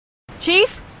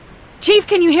Chief? Chief,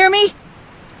 can you hear me?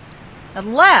 At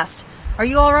last! Are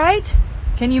you alright?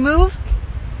 Can you move?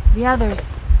 The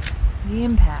others... the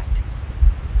impact.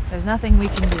 There's nothing we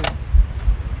can do.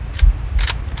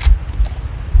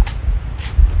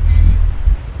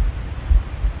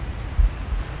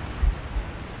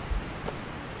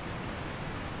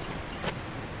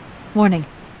 Warning.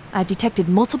 I've detected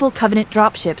multiple Covenant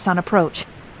dropships on approach.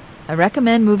 I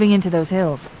recommend moving into those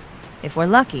hills. If we're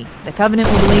lucky, the Covenant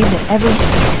will believe that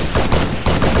everything...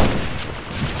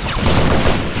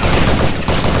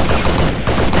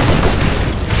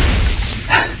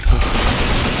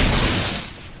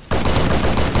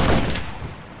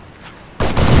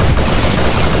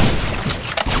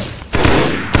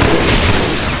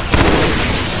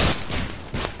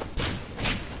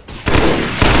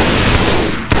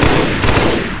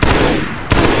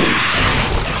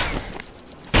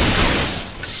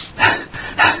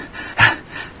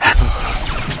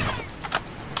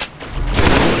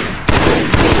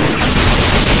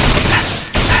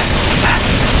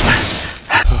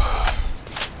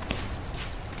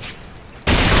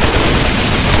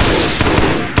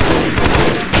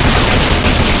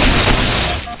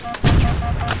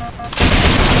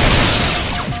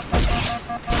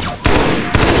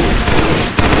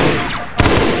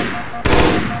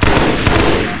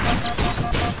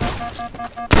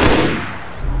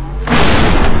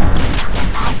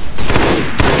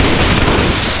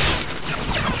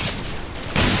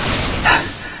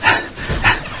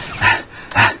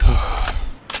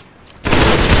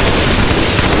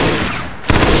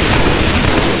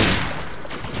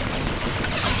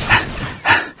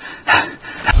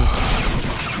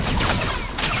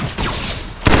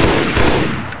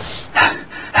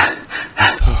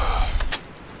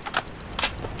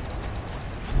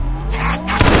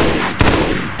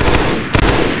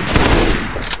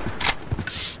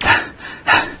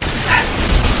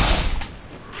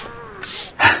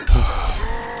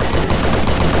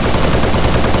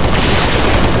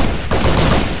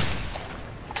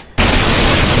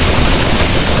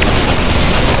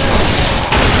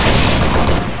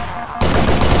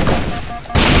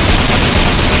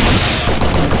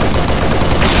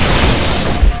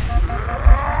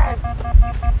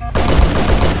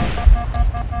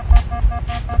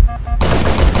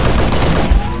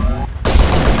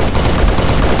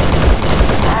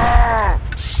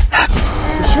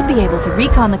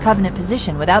 recon the Covenant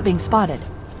position without being spotted.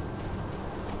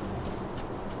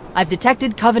 I've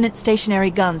detected Covenant stationary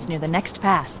guns near the next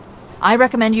pass. I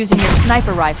recommend using your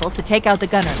sniper rifle to take out the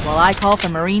gunners while I call for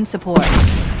Marine support.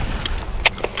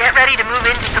 Get ready to move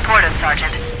in to support us,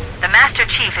 Sergeant. The Master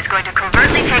Chief is going to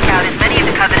covertly take out as many of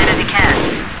the Covenant as he can.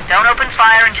 Don't open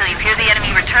fire until you hear the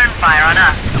enemy return fire on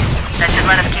us. That should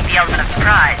let us keep the element of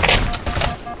surprise.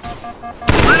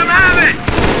 Let him have it!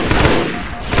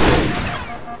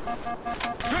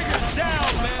 Triggers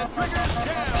down, man! Triggers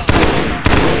down!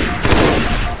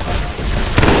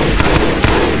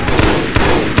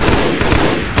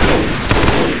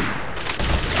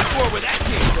 Look where that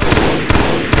came from.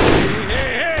 Hey,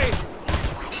 hey, hey!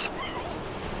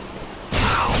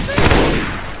 Ow, man!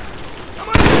 Come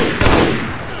on, son!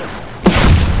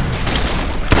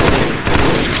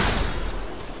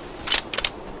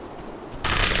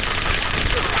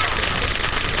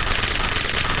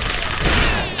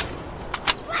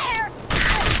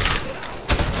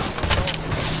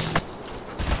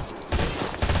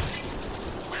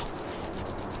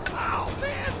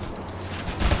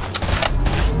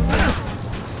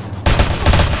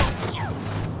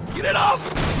 Get it off!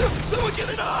 Someone get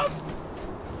it off!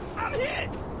 I'm hit!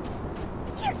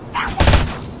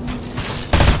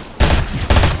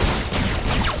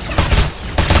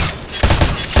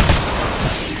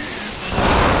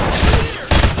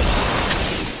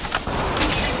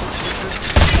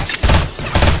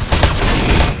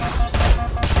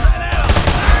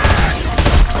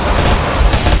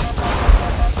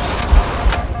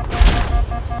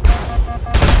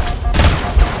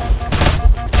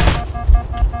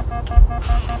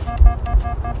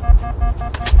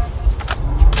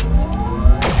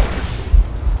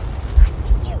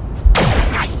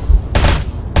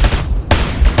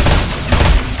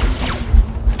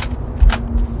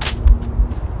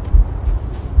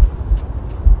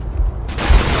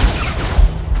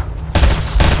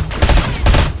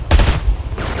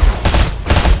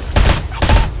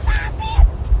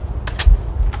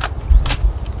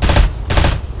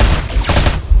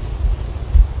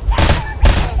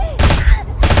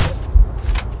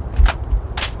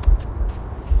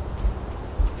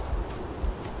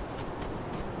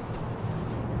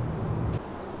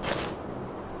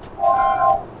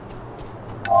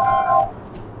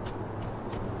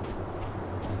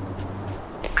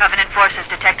 Covenant forces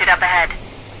detected up ahead.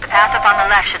 The path up on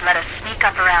the left should let us sneak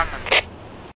up around them.